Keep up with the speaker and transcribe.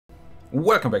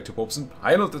Welcome back to Popes and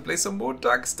Pilots. Let's play some more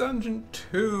Darkest Dungeon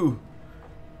 2.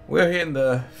 We're here in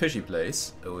the fishy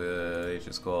place, which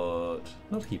is called,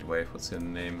 not Heatwave, what's the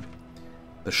name?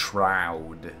 The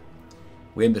Shroud.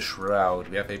 We're in the Shroud.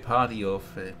 We have a party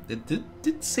of, it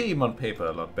did seem on paper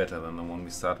a lot better than the one we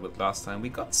started with last time. We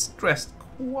got stressed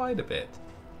quite a bit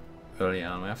early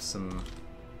on. We have some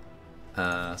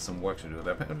work to do.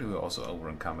 Apparently we're also over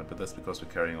encumbered, but that's because we're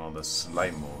carrying on the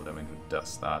slime mode. I mean, who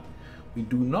does that? We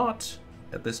do not,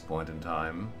 at this point in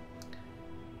time,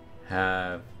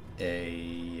 have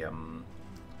a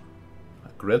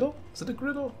griddle? Is it a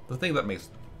griddle? The thing that makes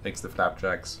the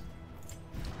flapjacks.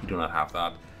 We do not have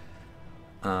that.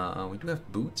 We do have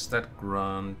boots that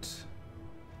grant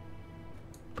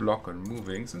block on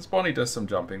moving. Since Bonnie does some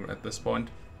jumping at this point,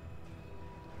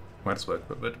 might as well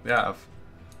equip it. We have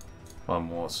one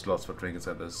more slots for trinkets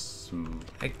at this.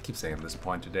 I keep saying at this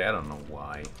point today. I don't know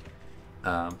why.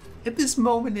 At this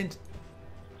moment in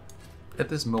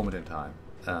time,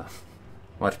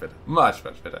 much better.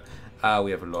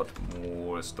 We have a lot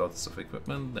more slots of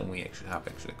equipment than we actually have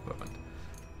equipment.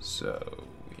 So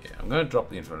yeah, I'm gonna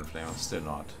drop the Infernal Flame. I'm still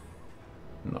not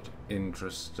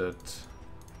interested.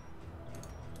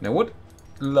 Now, I would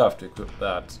love to equip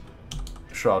that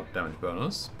shroud damage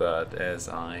bonus, but as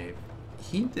I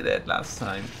hinted at last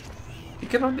time, you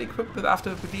can only equip it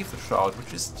after we leave the shroud,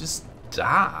 which is just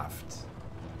daft.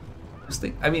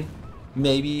 I mean,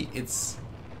 maybe it's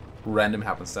random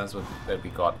happenstance that we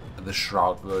got the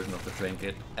shroud version of the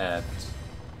trinket at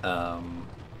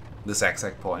this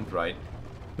exact point, right?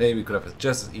 Maybe we could have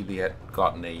just as easily had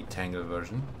gotten a Tangle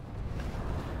version.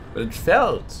 But it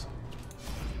felt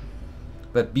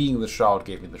that being the shroud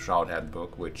gave me the shroud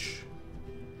handbook, which,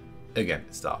 again,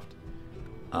 is daft.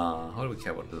 How do we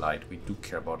care about light? We do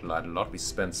care about light a lot. We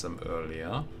spent some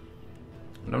earlier.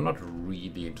 And I'm not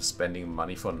really into spending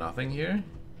money for nothing here.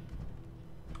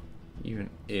 Even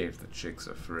if the chicks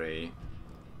are free.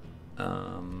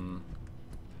 Doesn't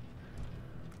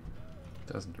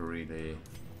really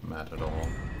matter at all.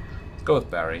 Let's go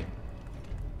with Barry.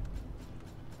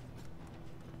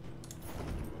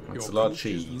 That's a lot of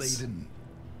cheese. Laden.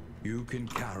 You can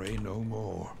carry no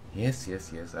more. Yes,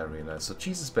 I realize. So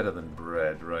cheese is better than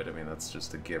bread, right? I mean, that's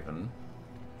just a given.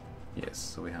 Yes,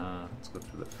 so we have, let's go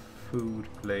to the food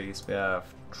place. We have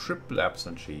triple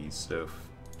absent cheese, so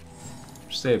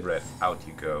stay bread, out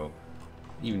you go.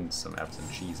 Even some absent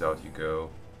cheese, out you go.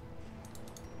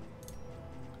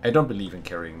 I don't believe in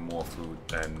carrying more food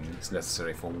than is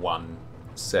necessary for one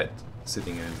set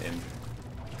sitting in an inn.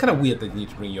 Kind of weird that you need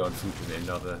to bring your own food to the inn,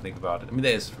 now that I think about it. I mean,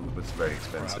 there is food, but it's very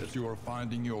expensive. Perhaps you are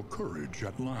finding your courage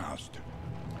at last.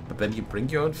 But then you bring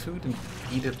your own food and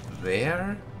eat it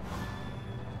there?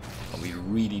 We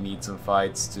really need some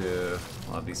fights to...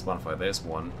 well, at least one fight. There's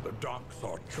one. The docks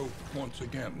are choked once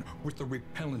again with the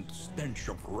repellent stench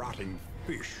of rotting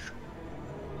fish.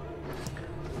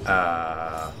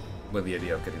 With the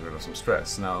idea of getting rid of some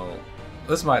stress. Now,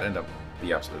 this might end up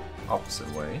the absolute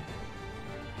opposite way.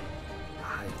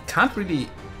 I can't really...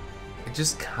 I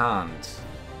just can't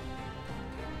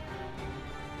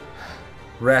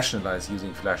rationalize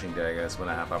using flashing daggers when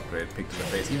I have upgrade picked to the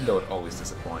face, even though it always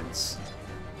disappoints.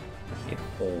 It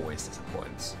always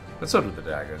disappoints. Let's start with the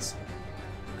daggers.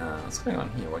 What's going on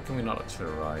here? Why can we not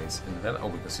artillerize? And then, oh,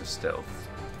 because you're stealth.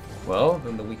 Well,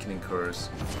 then the weakening curse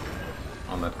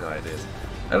on that guy it is.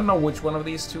 I don't know which one of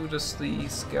these two does the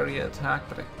scary attack,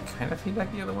 but I kind of feel like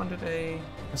the other one did a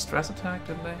stress attack,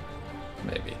 didn't they?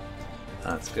 Maybe.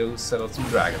 Let's go settle some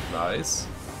dragonflies.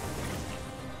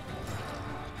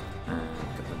 And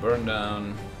get the burn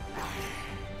down.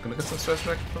 Gonna get some stress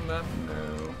attack from that?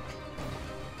 No.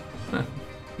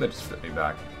 They just flip me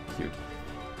back. Cute.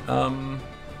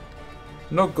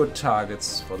 No good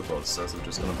targets for the bolsters. I'm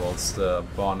just gonna bolster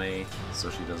Bonnie so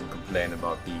she doesn't complain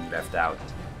about being left out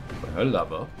by her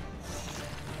lover.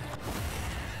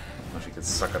 Now she gets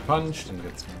sucker punched and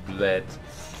gets bled.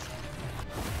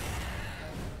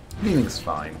 Bleeding's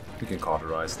fine. We can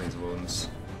cauterize these wounds.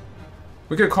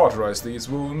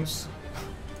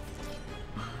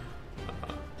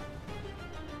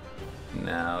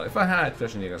 Now, if I had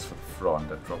Flashing Daggers for the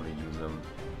front, I'd probably use them.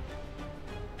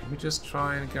 Let me just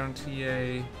try and guarantee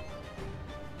a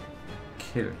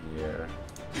kill here.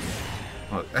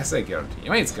 Well, I say guarantee. I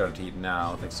mean, it's guaranteed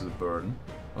now, thanks to the burn.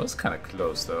 Well, it's kind of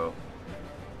close, though.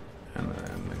 And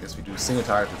then I guess we do single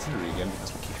target artillery again,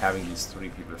 because we keep having these 3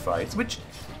 people fights, which,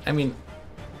 I mean,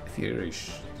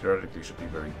 theoretically should be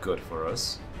very good for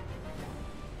us.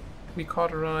 Can we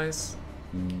cauterize?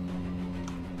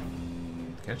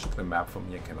 Can I check the map from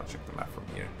here? Cannot check the map from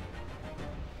here.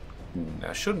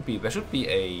 There should be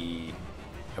a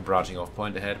branching off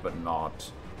point ahead, but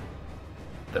not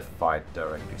the fight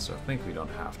directly, so I think we don't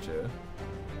have to.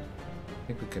 I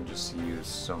think we can just use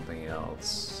something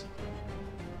else.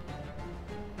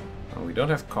 Oh, we don't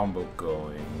have combo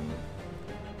going.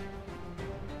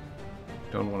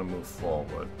 Don't want to move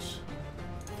forward.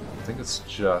 I think it's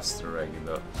just a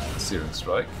regular Searing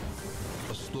Strike.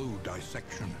 A slow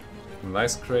dissection.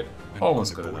 Nice crit.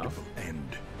 Almost good enough.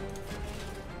 End.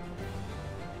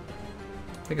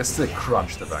 I think I still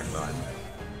crunch the back line.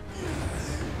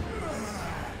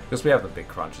 Because we have the big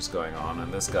crunches going on,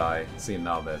 and this guy, see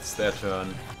now that's their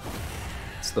turn.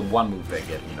 It's the one move they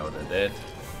get, you know they're dead.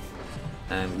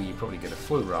 And we probably get a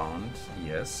full round,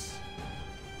 yes.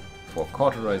 For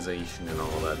cauterization and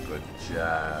all that good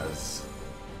jazz.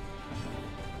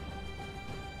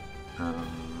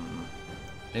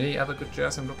 Any other good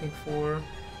jazz I'm looking for?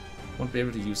 Won't be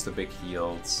able to use the big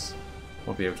heals.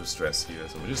 Won't be able to stress here,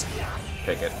 so we'll just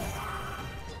pick it.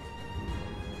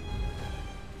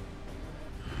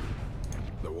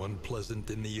 The one pleasant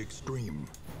in the extreme.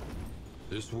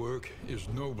 This work is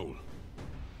noble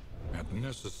and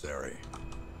necessary.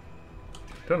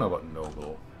 Don't know about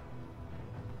noble.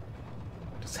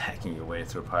 Just hacking your way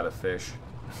through a pile of fish.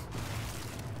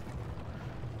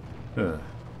 There's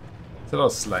a lot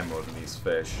of slime mode in these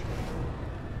fish.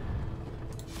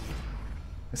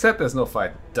 Except there's no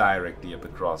fight directly at the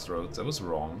crossroads. I was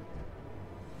wrong.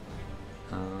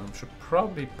 Should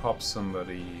probably pop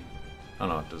somebody. Oh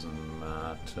no, it doesn't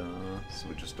matter. So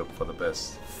we just look for the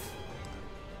best.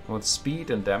 I want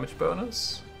speed and damage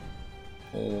bonus,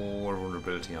 or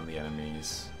vulnerability on the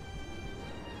enemies.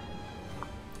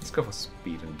 Let's go for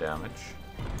speed and damage.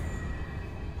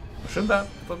 Shouldn't that?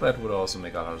 I thought that would also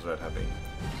make Alhar's Red happy.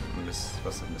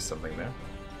 Must have missed something there.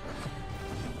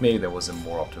 Maybe there was a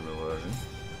more optimal version.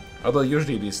 Although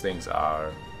usually these things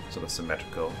are sort of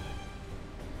symmetrical.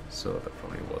 So that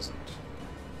probably wasn't.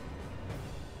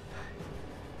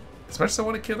 As much as I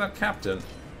want to kill that captain.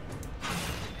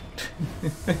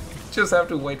 Just have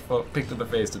to wait for Pick to the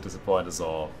Face to disappoint us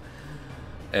all.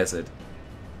 As it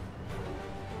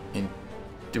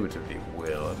intuitively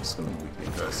will. I'm just gonna weakly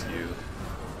curse you.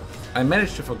 I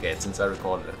managed to forget since I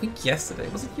recorded it. I think yesterday.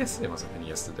 Was it yesterday? It must have been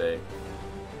yesterday.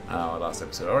 Last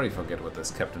episode. I already forget what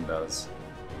this captain does.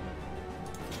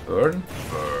 Burn?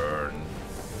 Burn.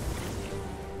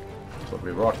 That's what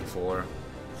we brought you for.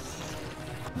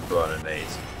 Burn an 8.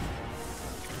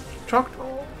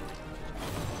 Choctaw.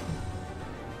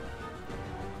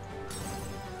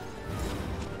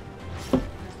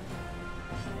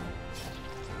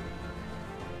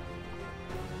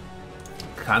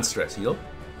 Can't stress heal.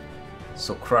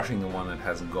 So crushing the one that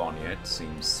hasn't gone yet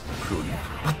seems prudent.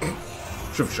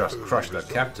 Should have just crushed that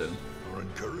captain.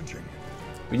 Encouraging.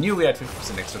 We knew we had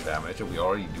 50% extra damage, and we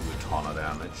already do a ton of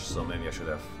damage, so maybe I should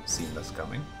have seen this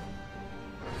coming.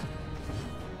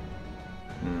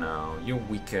 No, you're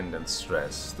weakened and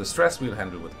stressed. The stress we'll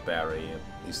handle with Barry,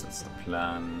 at least that's the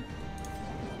plan.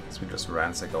 So we just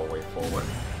ransack our way forward.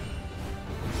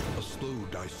 A slow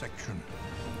dissection.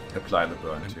 Apply the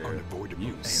burn An to unavoidable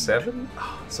you. end. 7?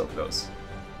 Oh, so close.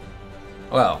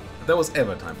 Well, if there was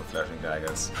ever time for flashing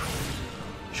daggers,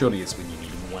 surely it's when you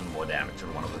need one more damage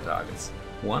on one of the targets.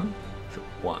 One? Sure,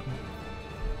 one.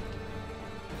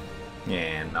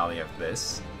 And now we have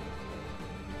this.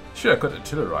 Sure, I could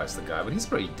artillerize the guy, but he's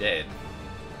pretty dead.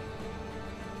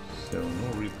 So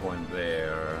no real point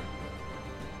there.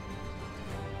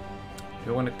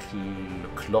 Do I want to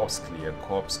corpse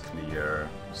clear?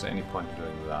 Is there any point in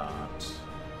doing that?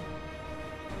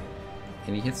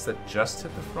 Any hits that just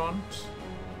hit the front?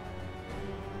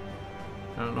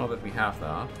 I don't know that we have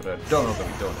that, but I don't know that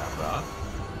we don't have that.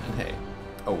 And hey,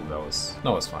 oh, that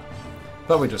was fine.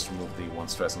 Thought we just removed the 1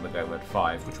 stress on the guy who had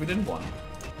 5, which we didn't want.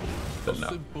 But no.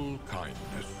 Simple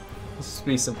kindness. Let's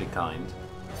be simply kind.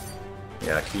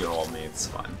 Yeah, clear all me, it's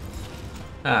fine.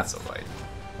 That's alright.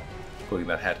 Putting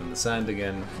that hat in the sand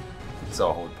again. It's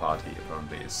our whole party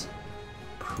apparently is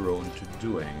prone to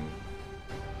doing.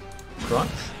 Crunch?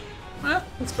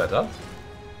 That's better.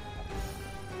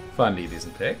 Finally a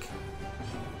decent pick.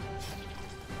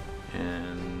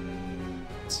 And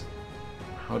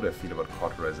how do I feel about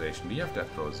cauterization? Do you have Death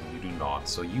Frozen? You do not.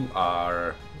 So you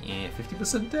are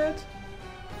 50% dead?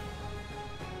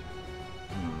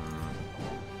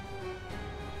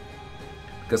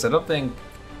 Because I don't think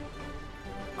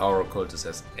our occultist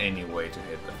has any way to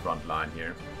hit the front line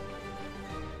here.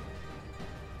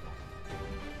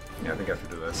 Yeah, I think I have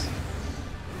to do this.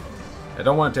 I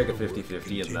don't want to take a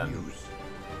 50-50 and then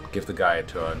give the guy a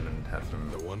turn and have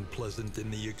him... The one pleasant in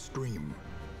the extreme.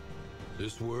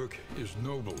 This work is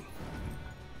noble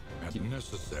and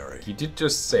necessary. He did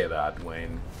just say that,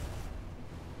 Wayne.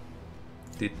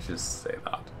 Did just say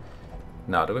that.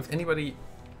 Now, do we have anybody...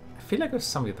 I feel like there's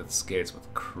somebody that scales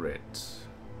with crit.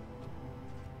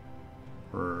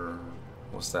 Or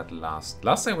was that last?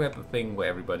 Last time we had the thing where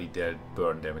everybody did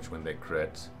burn damage when they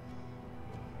crit.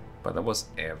 But that was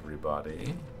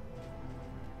everybody.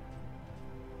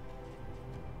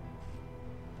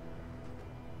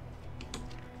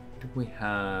 Do we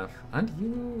have... And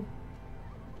you...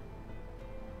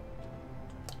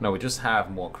 No, we just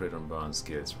have more crit and burn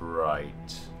skills.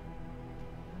 Right.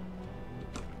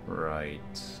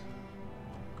 Right.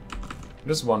 I'm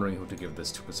just wondering who to give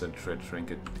this 2% crit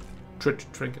trinket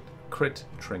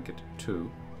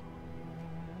to.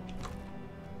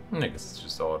 I guess it's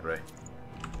just Audrey.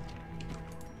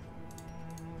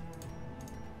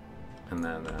 And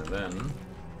then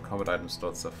combat item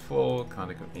slots are full,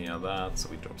 can't equip any of that, so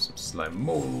we drop some slime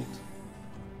mold.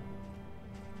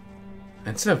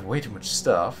 And still have way too much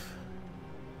stuff.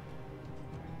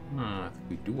 I think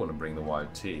we do want to bring the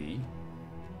wild tea.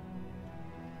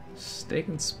 Steak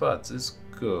and spuds is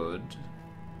good.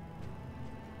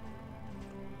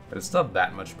 But it's not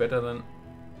that much better than...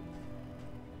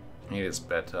 It is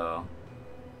better.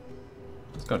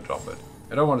 Just gonna drop it.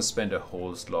 I don't want to spend a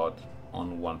whole slot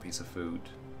on one piece of food.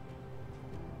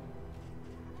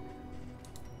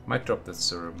 Might drop the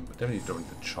serum, but definitely dropping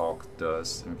the chalk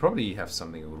dust. And we probably have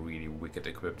something really wicked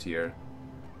equipped here.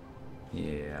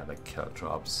 Yeah, like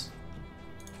caltrops.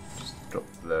 Just drop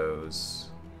those.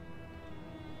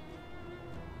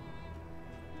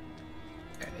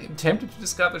 I'm tempted to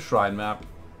discard the shrine map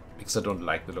because I don't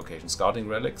like the location scouting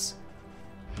relics.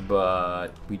 But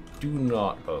we do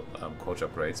not, well, coach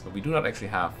upgrades, but we do not actually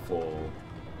have full...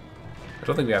 I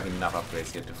don't think we have enough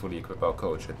upgrades yet to fully equip our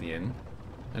coach at the inn.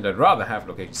 And I'd rather have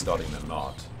location scouting than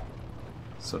not.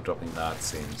 So dropping that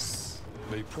seems...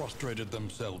 They prostrated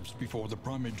themselves before the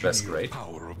primigenial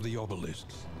power of the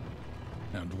obelisks,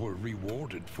 and were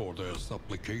rewarded for their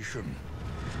supplication.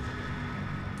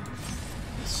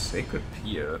 Sacred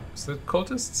Pier? Is that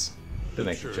cultists?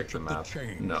 Didn't actually check the map.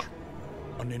 No.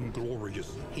 An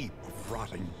inglorious heap of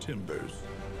rotting timbers.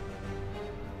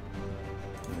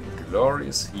 An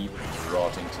inglorious heap of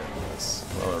rotting timbers.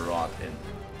 Well, rot in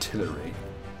artillery.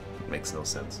 Makes no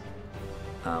sense.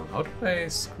 How do I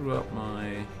screw up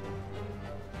my...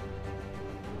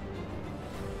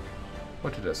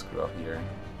 What did I screw up here?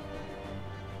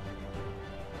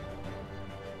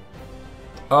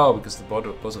 Oh, because the both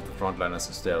of the frontliners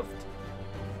are stealthed.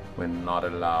 We're not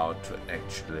allowed to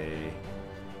actually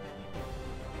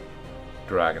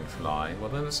dragonfly. Well,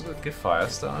 then let's get fire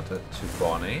started to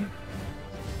Bonnie.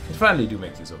 We finally do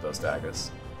make use of those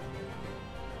daggers.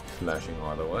 Flashing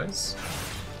or otherwise.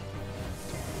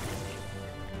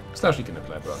 So now she can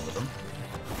apply burn with them.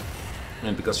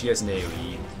 And because she has an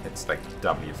AoE, it's like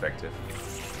doubly effective.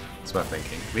 That's my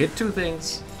thinking. We hit two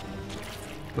things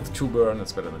with 2 burn,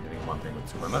 it's better than hitting one thing with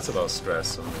 2 burn. That's a lot of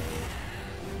stress on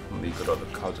the good other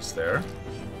cultists there.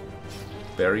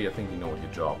 Barry, I think you know what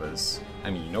your job is.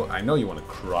 I mean, I know you want to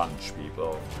crunch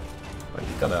people, but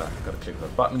you gotta click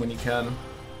that button when you can.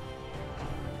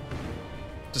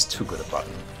 Just too good a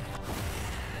button.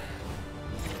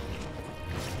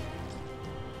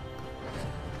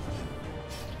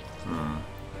 I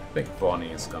think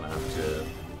Bonnie is gonna have to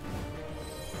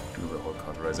do the whole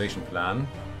cauterization plan.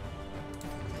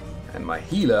 And my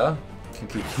healer can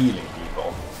keep healing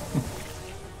people.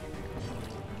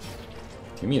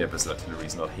 You mean if this artillery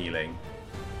is not healing?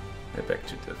 I beg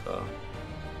to differ.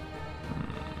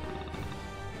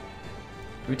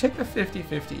 Do we take the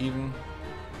 50-50 even?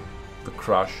 The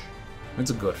crush?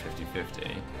 It's a good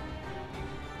 50-50.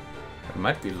 It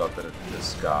might be a lot better to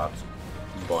discard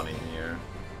Bonnie here.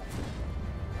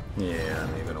 Yeah,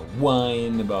 and even a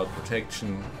whine about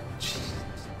protection. Jeez.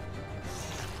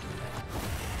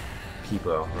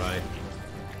 People, right?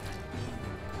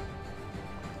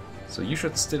 So you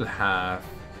should still have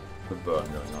the burn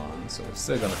going on, so we're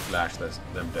still gonna flash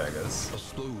them daggers. A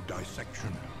slow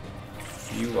dissection.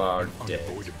 You are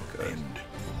dead. Good.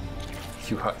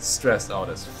 You are stressed out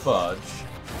as fudge.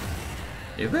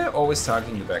 If they're always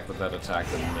targeting you back with that attack,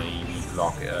 then maybe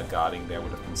block guarding there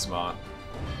would have been smart.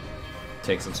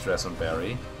 Take some stress on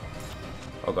Barry.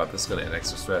 Oh god, this is gonna add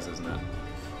extra stress, isn't it?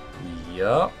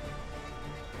 Yup.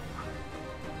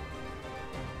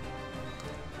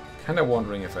 Kinda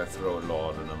wondering if I throw a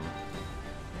Lord in them.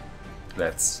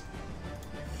 Let's.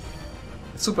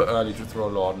 It's super early to throw a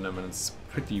Lord in them, and it's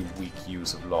pretty weak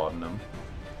use of Lord in them.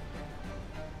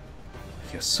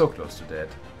 You're so close to dead.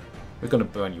 We're gonna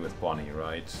burn you with Bonnie,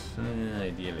 right?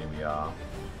 Ideally we are.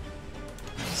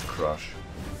 Just crush.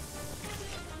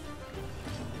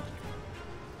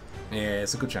 Yeah,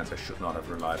 it's a good chance I should not have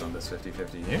relied on this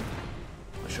 50-50 here.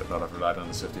 I should not have relied on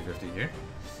the 50-50 here.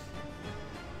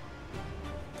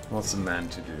 What's a man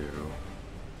to do?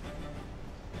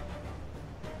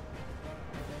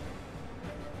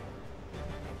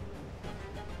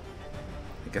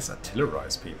 I guess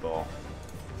artillerize people.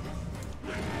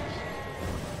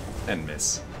 And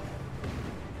miss.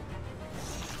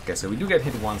 Okay, so we do get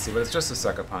hit once here, but it's just a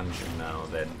sucker punch and now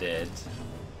they're dead.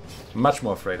 Much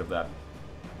more afraid of that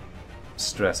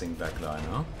stressing backline,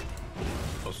 huh?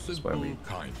 That's why we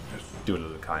do a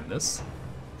little kindness.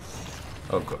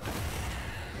 Oh, good.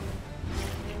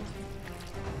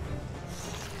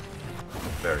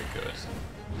 Very good.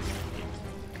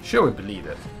 Sure, we believe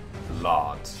it. A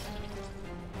lot.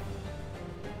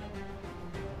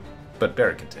 But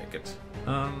Barry can take it.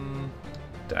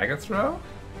 Dagger throw?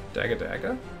 Dagger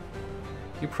dagger?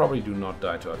 You probably do not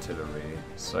die to artillery,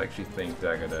 so I actually think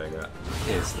dagger dagger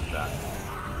is the plan.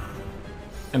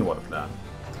 And what a plan.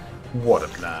 What a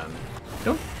plan.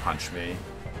 Don't punch me.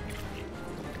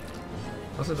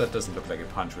 Also, that doesn't look like a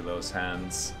punch with those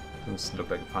hands. Doesn't look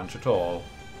like a punch at all.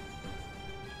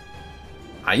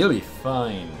 Ah, you'll be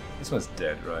fine. This one's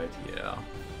dead, right? Yeah.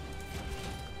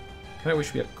 Can I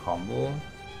wish we had combo?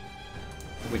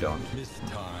 We don't.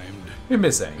 Mistimed. We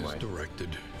miss anyway.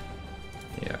 Misdirected.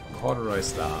 Yeah,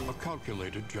 cauterize that. A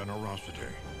calculated generosity.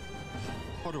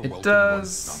 But a It welcome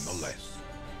does one nonetheless.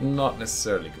 not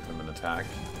necessarily give him an attack.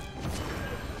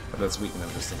 But let's weaken him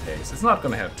just in case. It's not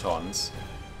gonna have tons.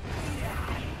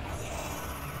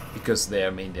 Because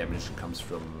their main damage comes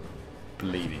from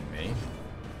bleeding me.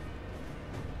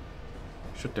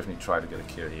 Should definitely try to get a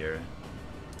kill here.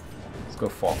 Let's go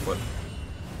 4 foot.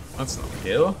 That's not a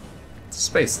kill. It's a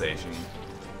space station.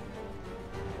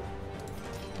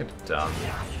 Get it done.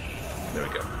 There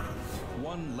we go.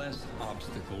 One less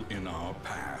obstacle in our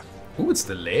path. Ooh, it's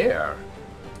the lair.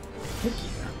 Heck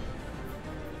yeah.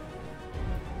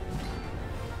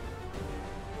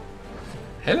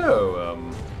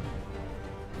 Hello,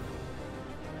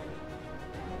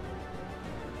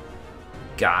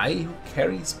 guy who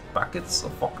carries buckets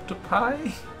of octopi?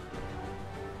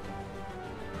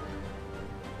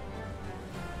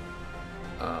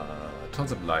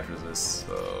 Tons of life resist,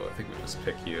 so I think we'll just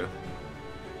pick you.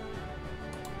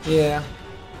 Yeah.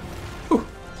 Whew.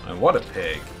 And what a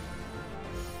pig.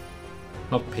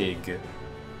 Not pig.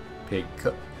 Pig.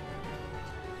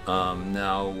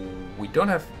 Now, we don't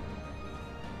have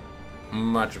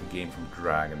much of a gain from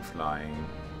dragon flying.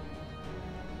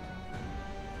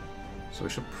 So we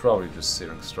should probably just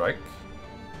Searing Strike.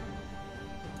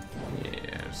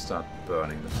 Yeah, start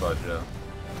burning the Fudger.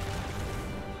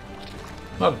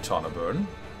 Not a ton of burn.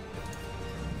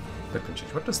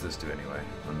 What does this do anyway?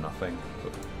 Oh, nothing.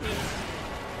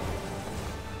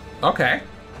 Okay.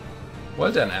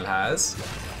 Well done, Elhaz.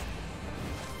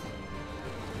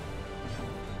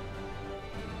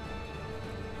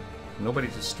 Nobody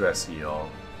to stress heal.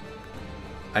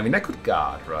 I mean, I could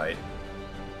guard, right?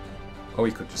 Or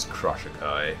we could just crush a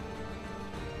guy.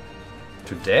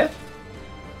 To death?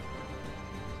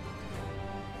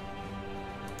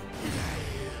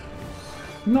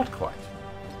 Not quite.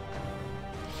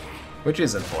 Which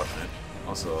is unfortunate.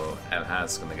 Also, Elhaz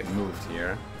is gonna get moved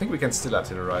here. I think we can still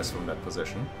artillerize from that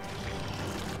position.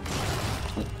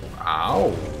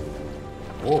 Ow!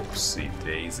 Whoopsie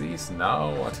daisies.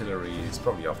 Now artillery is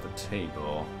probably off the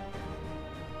table.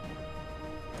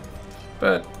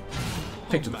 But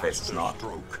pick to the face is not.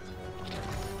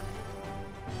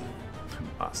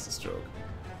 Master stroke.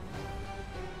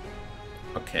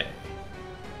 Okay.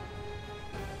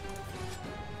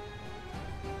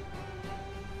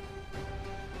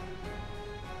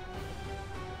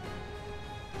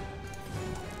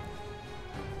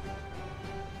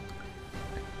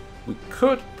 We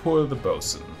could pull the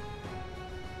bosun.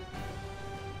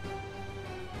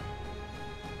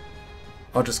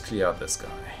 Or just clear out this guy.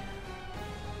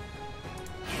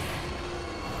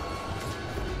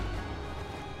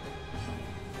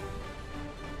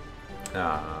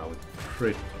 Ah, we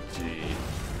pretty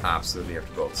absolutely have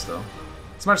to bolt still.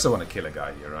 As much as I want to kill a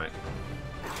guy here, right?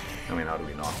 I mean, how do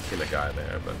we not kill a guy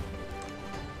there, but...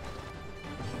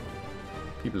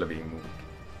 people are being moved.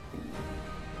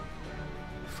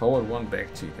 Forward 1,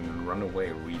 back 2, you can run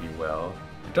away really well.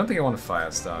 I don't think I want to fire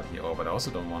start here, but I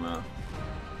also don't want to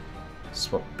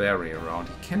swap Barry around.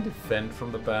 He can defend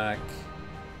from the back.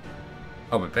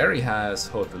 Oh, but Barry has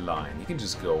hold the line. You can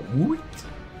just go whoop.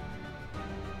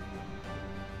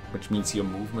 Which means your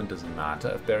movement doesn't matter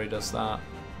if Barry does that.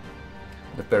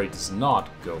 If Barry does not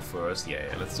go first,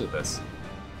 yeah, let's do this.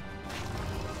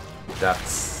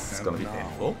 That's gonna be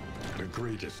painful. The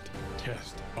greatest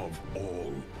test of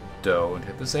all. Don't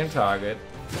hit the same target.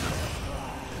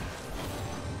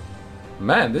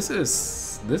 Man, this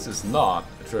is not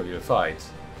a trivial fight.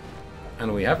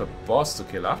 And we have a boss to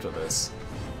kill after this.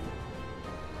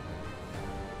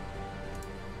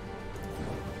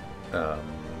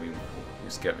 You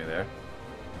scared me there.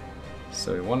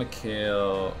 So we want to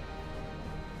kill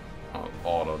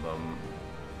all of them.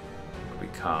 But we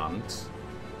can't.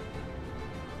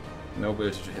 No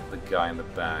ability to hit the guy in the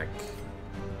back.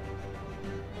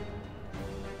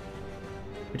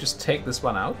 We just take this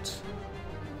one out?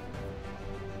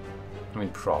 I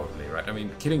mean, probably, right? I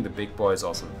mean, killing the big boy is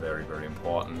also very, very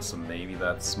important, so maybe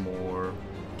that's more...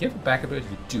 Give a back ability?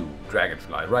 You do.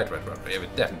 Dragonfly. Right. Yeah,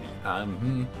 but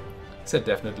definitely. Said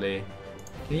definitely.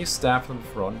 Can you stab from the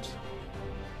front?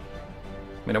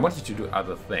 I mean, I want you to do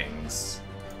other things.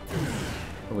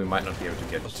 But we might not be able to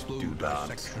get to do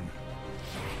that.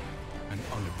 An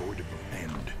unavoidable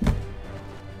end.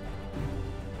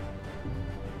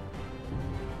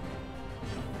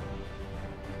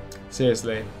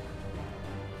 Seriously.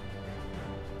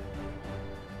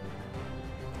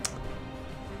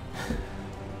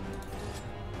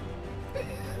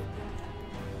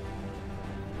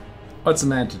 What's a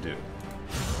man to do?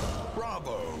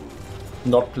 Bravo!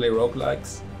 Not play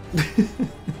roguelikes?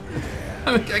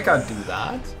 I mean, I can't do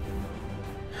that.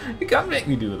 You can't make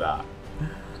me do that.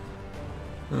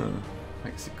 I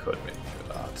guess you could make me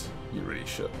do that. You really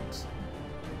shouldn't.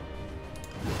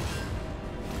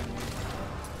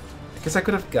 I guess I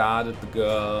could have guarded the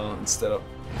girl instead of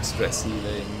stress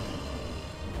healing.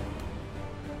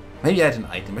 Maybe I had an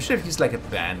item. I should have used like a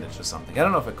bandage or something. I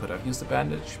don't know if I could have used a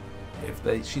bandage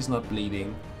if she's not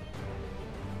bleeding.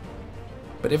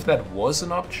 But if that was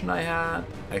an option I had,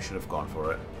 I should have gone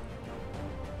for it.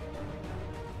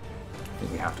 I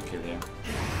think we have to kill him.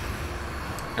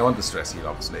 I want the stress heal,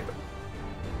 obviously, but...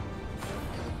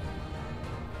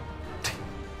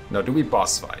 No, do we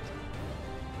boss fight?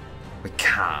 We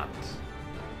can't.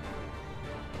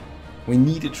 We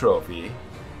need a trophy,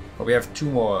 but we have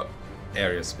 2 more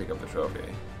areas to pick up the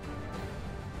trophy.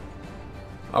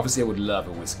 Obviously, I would love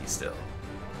a whiskey still.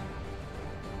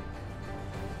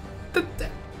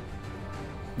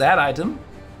 That item,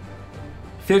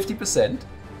 50%.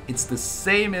 It's the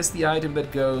same as the item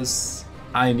that goes,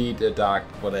 I need a dark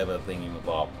whatever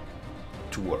thingy-mabob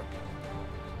to work.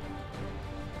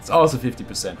 It's also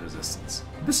 50% resistance.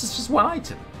 This is just one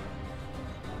item.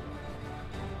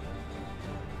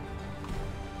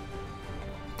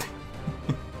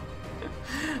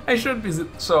 I shouldn't be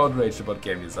so outraged about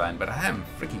game design, but I am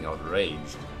freaking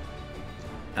outraged.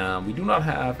 We do not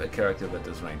have a character that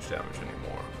does range damage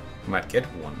anymore. We might get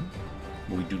one,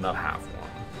 but we do not have one.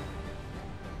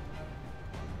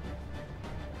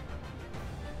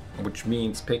 Which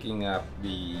means picking up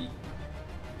the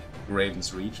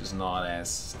Raven's Reach is not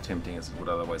as tempting as it would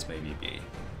otherwise maybe be.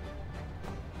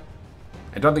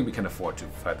 I don't think we can afford to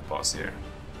fight the boss here.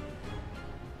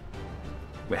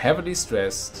 We're heavily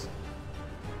stressed.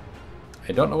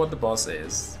 I don't know what the boss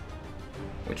is,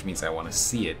 which means I want to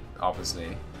see it,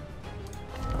 obviously.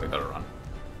 We gotta run.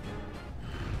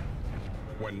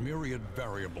 When myriad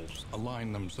variables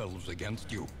align themselves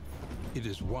against you, it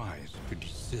is wise to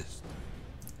desist.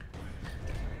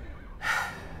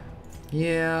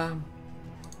 Yeah,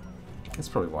 it's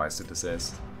probably wise to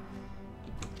desist.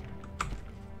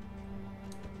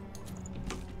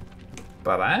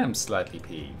 But I am slightly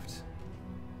peeved.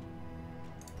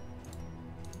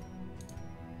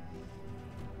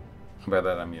 By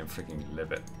that I mean I'm freaking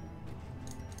livid.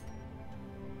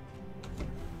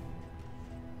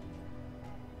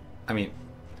 I mean...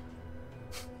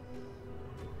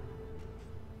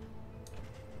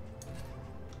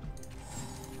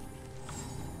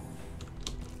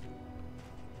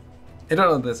 I don't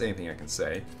know if there's anything I can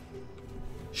say.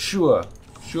 Sure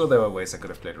there were ways I could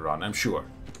have played around, I'm sure.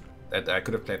 That I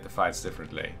could have played the fights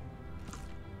differently.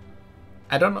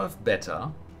 I don't know if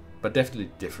better, but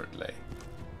definitely differently.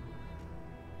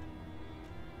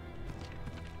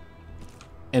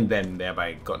 And then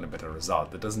thereby gotten a better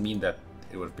result. That doesn't mean that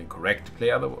it would have been correct to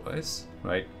play otherwise,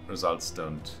 right? Results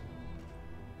don't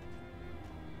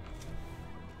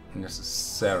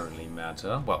necessarily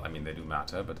matter. Well, I mean, they do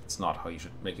matter, but it's not how you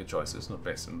should make your choices, not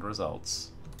based on the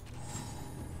results.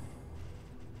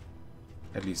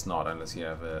 At least not unless you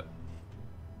have a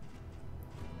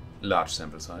large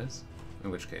sample size,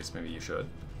 in which case maybe you should.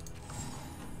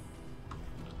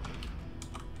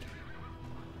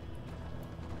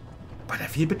 But I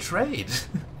feel betrayed.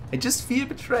 I just feel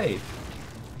betrayed.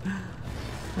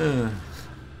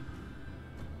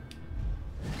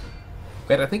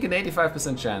 But I think an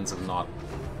 85% chance of not...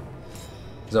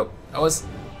 So, I was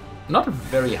not a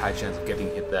very high chance of getting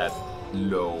hit that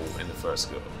low in the first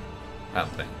go. I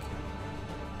don't think.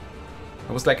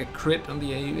 It was like a crit on the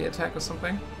AoE attack or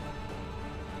something.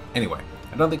 Anyway,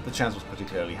 I don't think the chance was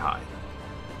particularly high.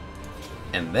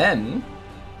 And then...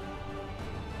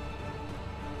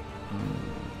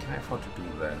 can I afford to do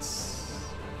this?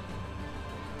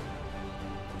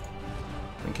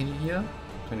 And can you heal?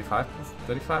 25%?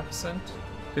 35%?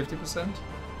 50%?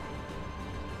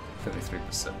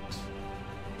 33%.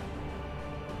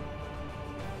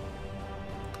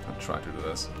 I'll try to do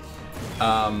this.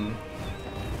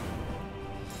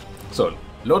 So,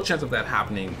 low chance of that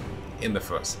happening in the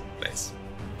first place.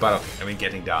 But okay, I mean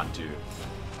getting down to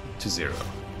 0.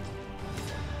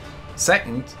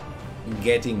 Second,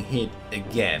 getting hit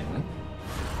again.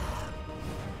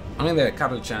 I mean there are a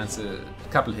couple of chances,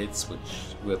 couple hits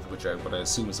which I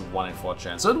assume is a 1 in 4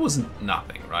 chance. So it wasn't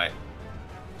nothing, right?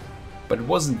 But it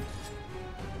wasn't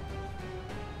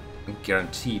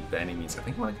guaranteed by any means. I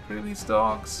think I want to get rid of these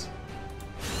dogs.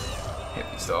 Hit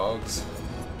these dogs.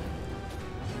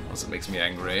 Also makes me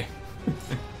angry.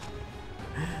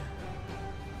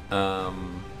 There's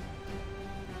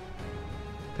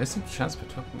some chance per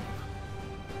token.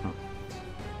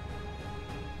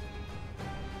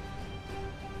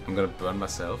 I'm gonna burn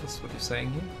myself, is what you're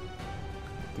saying here?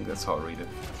 I think that's how I read it.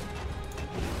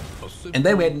 And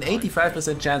then we had an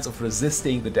 85% chance of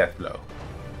resisting the death blow.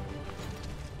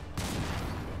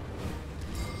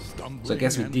 So I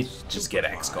guess we did just get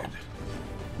XCOM.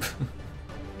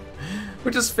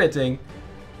 Which is fitting.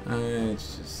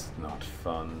 It's just not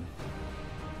fun.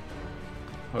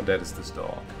 How dead is this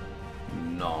dog?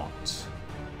 Not.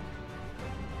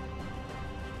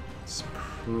 It's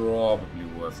probably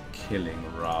worth killing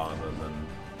rather than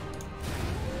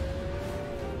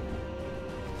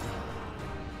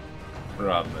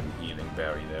healing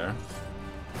Barry there.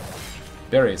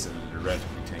 Barry is a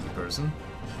relatively tanky person.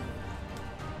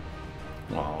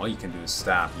 Well, all you can do is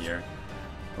stab here.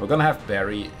 We're gonna have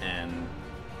Barry and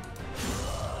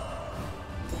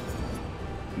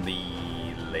the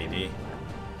lady,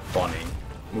 Bonnie,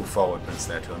 move forward when it's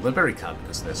their turn. Well, Barry can't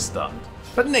because they're stunned.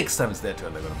 But next time it's their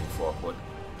turn, they're gonna move forward.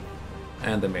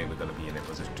 And then maybe we're gonna be in a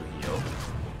position to heal.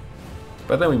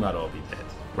 But then we might all be dead.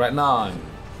 Right now,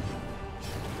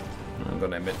 I'm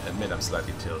gonna admit I'm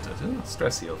slightly tilted.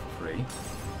 Stress heal for free.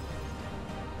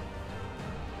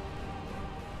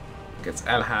 Gets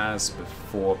Alhaz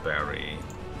before Barry.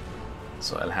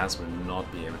 So Alhaz will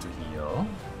not be able to heal.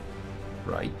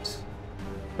 Right.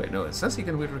 Wait, no, it says he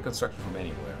can read reconstruction from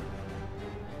anywhere.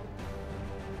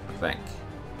 I think.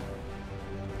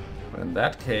 But in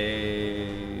that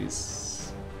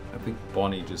case, I think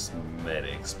Bonnie just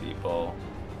medics people.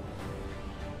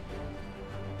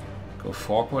 Go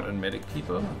forward and medic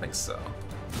people? I think so.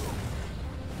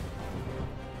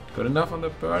 Good enough on the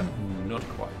burn? Not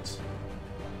quite.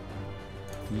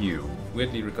 You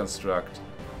weirdly reconstruct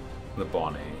the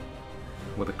Bonnie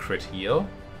with a crit heal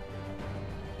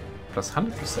plus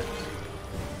 100%.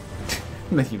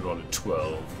 And then you roll a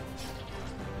 12.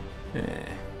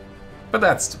 But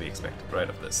that's to be expected, right?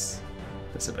 Of this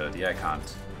ability, I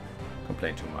can't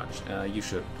complain too much. You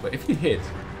should, but if you hit,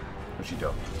 which you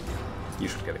don't, you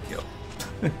should get a kill.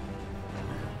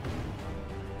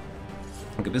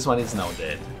 Okay, this one is now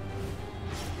dead.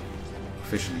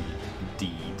 Officially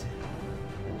deed.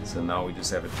 So now we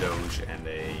just have a Doge and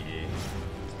a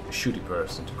shooty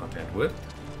person to contend with.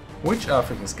 Which are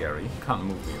freaking scary. Can't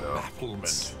move me though.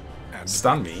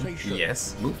 Stun me?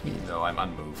 Yes. Move me? No, I'm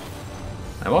unmoved.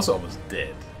 I'm also almost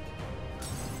dead.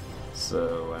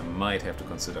 So I might have to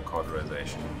consider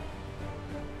cauterization.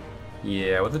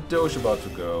 Yeah, with the Doge about to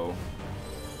go.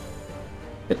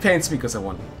 It pains me because I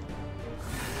want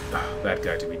that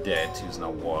guy to be dead. He's now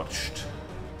watched.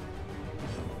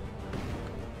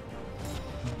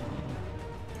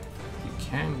 You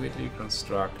can weirdly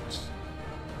construct.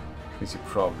 Because you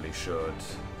probably should.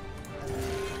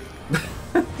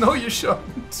 No, you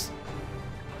shouldn't.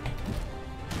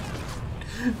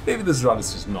 Maybe this run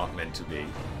is just not meant to be.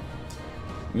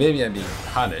 Maybe I'm being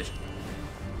punished.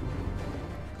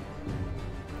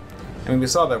 I mean, we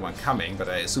saw that one coming, but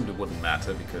I assumed it wouldn't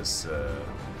matter because,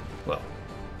 well,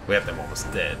 we had them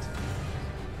almost dead.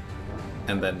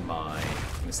 And then my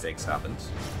mistakes happened.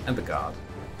 And the guard.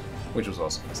 Which was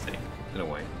also a mistake, in a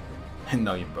way. And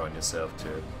now you burn yourself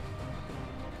too.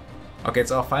 Okay,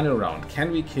 it's our final round.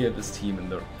 Can we kill this team in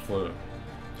the full...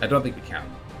 I don't think we can.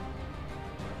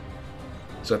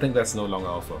 So I think that's no longer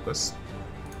our focus.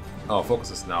 Our focus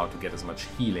is now to get as much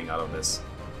healing out of this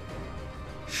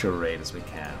charade as we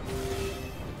can.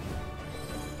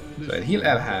 So I'll heal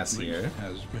Alhaz here.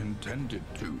 Has been tended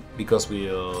to. Because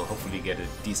we'll hopefully get a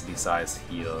decently sized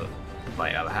heal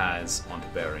by Alhaz onto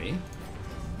Barry.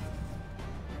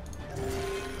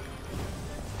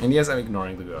 And yes, I'm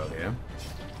ignoring the girl here.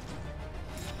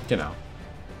 You know.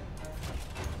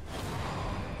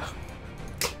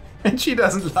 And she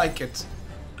doesn't like it.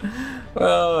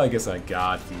 Well, I guess I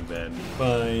got you then.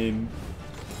 Fine.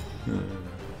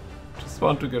 Just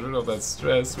want to get rid of that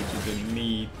stress, which you didn't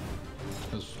need.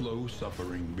 A slow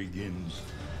suffering begins.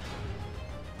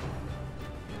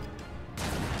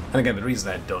 And again, the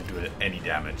reason I don't do any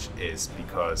damage is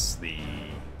because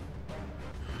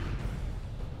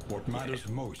What matters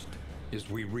most is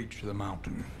we reach the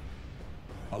mountain.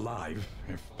 Alive,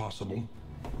 if possible.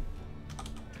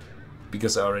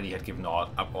 Because I already had given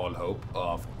up all hope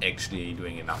of actually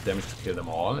doing enough damage to kill them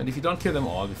all. And if you don't kill them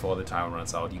all before the time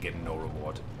runs out, you get no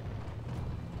reward.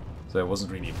 So there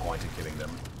wasn't really a point in killing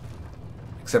them.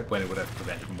 Except when it would have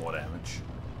prevented more damage.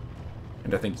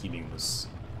 And I think healing was...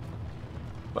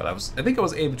 Well, I think I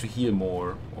was able to heal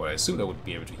more, or I assumed I would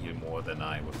be able to heal more than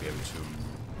I would be able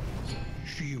to...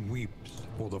 She weeps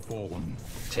for the fallen.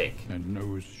 Take. And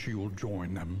knows she will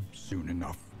join them soon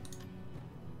enough.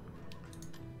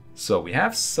 So we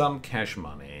have some cash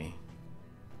money.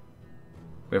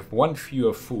 We have one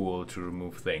fewer fool to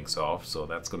remove things off, so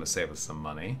that's going to save us some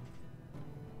money.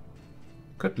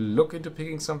 Could look into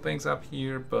picking some things up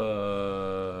here,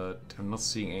 but I'm not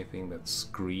seeing anything that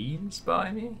screams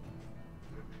by me.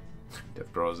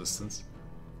 Death Blow resistance.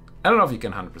 I don't know if you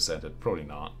can 100% it, probably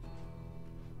not.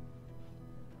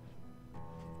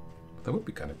 That would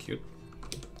be kind of cute.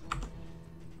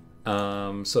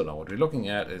 So now what we're looking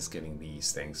at is getting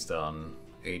these things done.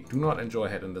 I do not enjoy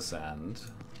Head in the Sand.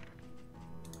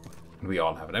 We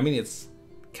all have it. I mean, it's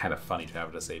kind of funny to have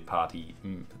it as a party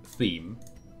theme.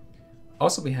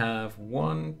 Also, we have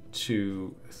 1,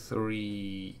 2,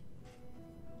 3,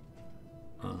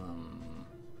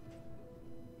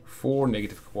 4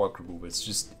 negative quark removals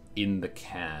just in the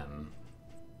can.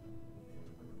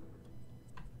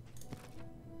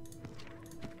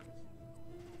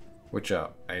 Which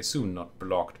are, I assume, not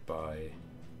blocked by...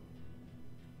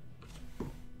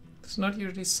 Does not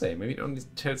usually say. Maybe it only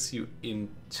tells you in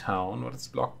town what it's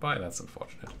blocked by. That's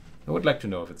unfortunate. I would like to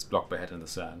know if it's blocked by Head in the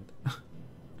Sand. I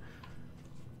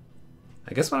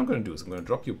guess what I'm going to do is I'm going to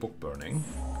drop you book burning,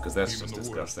 because that's Even just the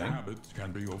disgusting. worst habits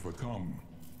can be overcome.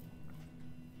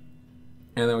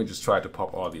 And then we just try to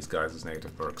pop all these guys as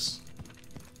negative perks.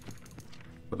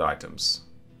 With items.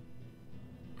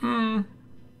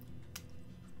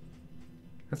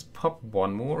 Let's pop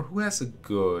one more. Who has a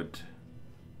good...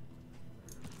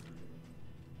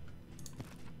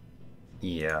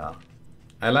 Yeah.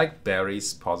 I like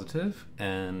Barry's positive,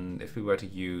 and if we were to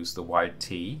use the white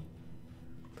tea,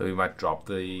 then we might drop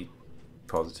the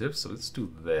positive, so let's do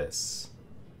this.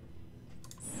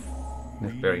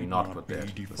 If Barry not put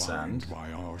that in the sand.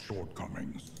 By our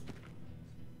shortcomings.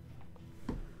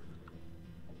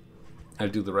 I'll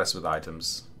do the rest with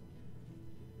items.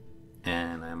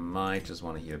 And I might just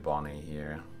want to heal Bonnie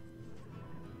here.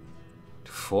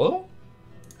 Full?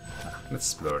 Let's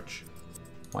splurge.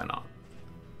 Why not?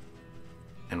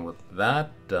 And with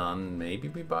that done, maybe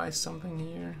we buy something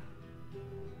here?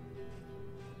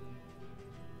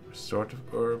 Restorative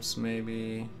herbs,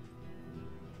 maybe?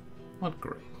 Not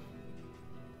great.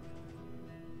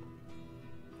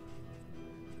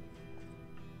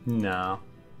 No.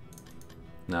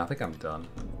 No, I think I'm done.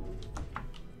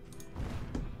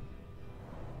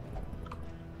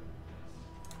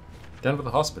 Done with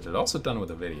the hospital, also done with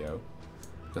the video,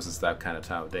 because it's that kind of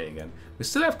time of day again. We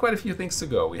still have quite a few things to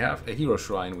go. We have a hero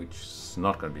shrine, which is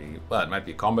not going to be, well, it might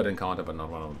be a combat encounter, but not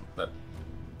one of that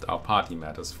our party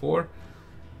matters for.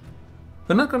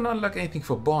 We're not going to unlock anything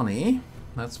for Bonnie,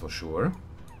 that's for sure.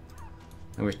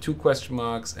 And we have 2 question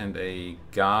marks and a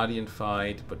Guardian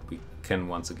fight, but we can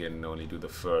once again only do the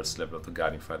first level of the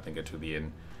Guardian fight and get to the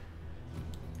inn.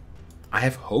 I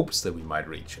have hopes that we might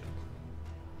reach it.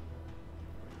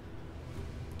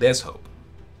 There's hope.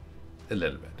 A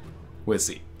little bit. We'll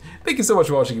see. Thank you so much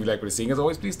for watching. If you like what you're seeing, as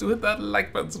always, please do hit that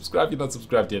like button, subscribe if you're not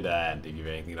subscribed yet, and if you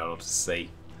have anything to say,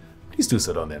 please do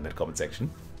so down there in that comment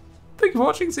section. Thank you for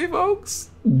watching. See you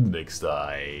folks next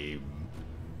time.